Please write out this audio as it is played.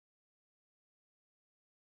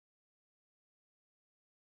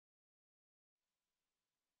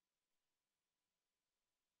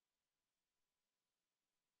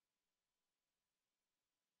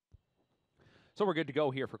So we're good to go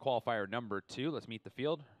here for qualifier number 2. Let's meet the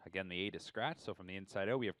field. Again, the 8 is scratched. So from the inside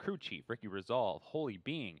out, we have Crew Chief, Ricky Resolve, Holy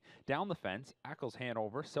Being, Down the Fence, Ackles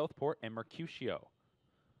Hanover, Southport, and Mercutio.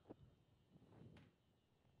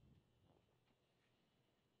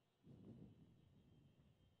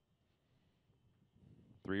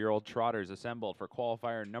 Three-year-old trotters assembled for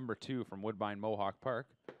qualifier number 2 from Woodbine Mohawk Park.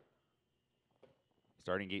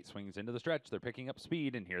 Starting gate swings into the stretch. They're picking up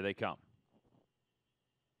speed, and here they come.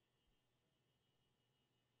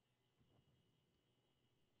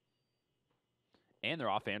 And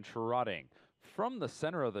they're off and trotting. From the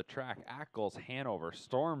center of the track, Ackles Hanover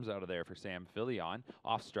storms out of there for Sam Filion.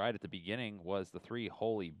 Off stride at the beginning was the 3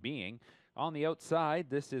 Holy Being. On the outside,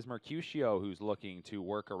 this is Mercutio, who's looking to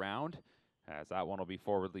work around, as that one will be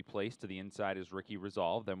forwardly placed. To the inside is Ricky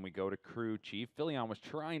Resolve. Then we go to Crew Chief. Filion was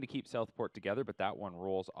trying to keep Southport together, but that one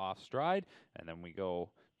rolls off stride. And then we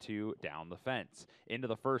go to Down the Fence. Into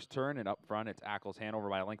the first turn, and up front, it's Ackles Hanover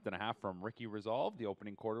by a length and a half from Ricky Resolve. The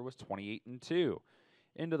opening quarter was 28-2.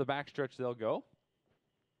 Into the backstretch they'll go.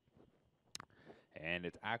 And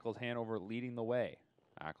it's Ackles Hanover leading the way.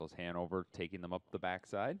 Ackles Hanover taking them up the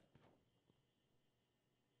backside.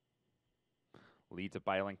 Leads it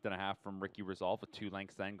by a length and a half from Ricky Resolve, with 2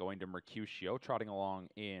 lengths then going to Mercutio. Trotting along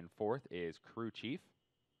in fourth is Crew Chief,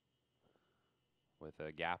 with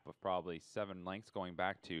a gap of probably 7 lengths going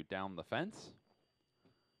back to Down the Fence.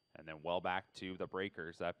 And then well back to the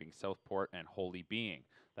breakers, that being Southport and Holy Being.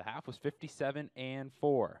 The half was 57-4.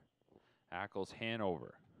 Ackles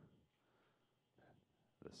Hanover,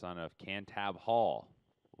 the son of Cantab Hall,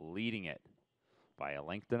 leading it by a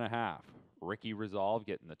length and a half. Ricky Resolve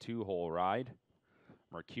getting the 2-hole ride.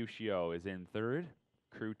 Mercutio is in third.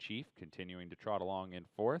 Crew Chief continuing to trot along in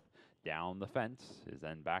fourth. Down the Fence is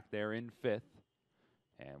then back there in fifth.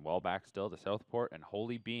 And well back still to Southport and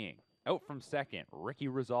Holy Being. Out from second, Ricky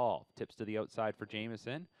Resolve tips to the outside for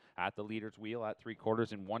Jameson. At the leader's wheel at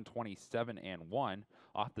 3/4 in 127-1.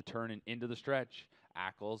 Off the turn and into the stretch,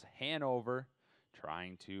 Ackles Hanover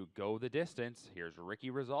trying to go the distance. Here's Ricky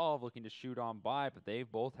Resolve looking to shoot on by, but they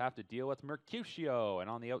both have to deal with Mercutio. And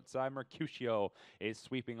on the outside, Mercutio is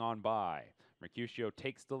sweeping on by. Mercutio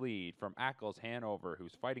takes the lead from Ackles Hanover,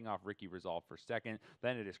 who's fighting off Ricky Resolve for second.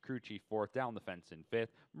 Then it is Crew Chief fourth, Down the Fence in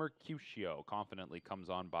fifth. Mercutio confidently comes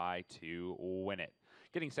on by to win it.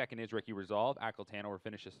 Getting second is Ricky Resolve. Ackles Hanover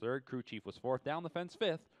finishes third. Crew Chief was fourth, Down the Fence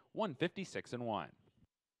fifth, 156-1.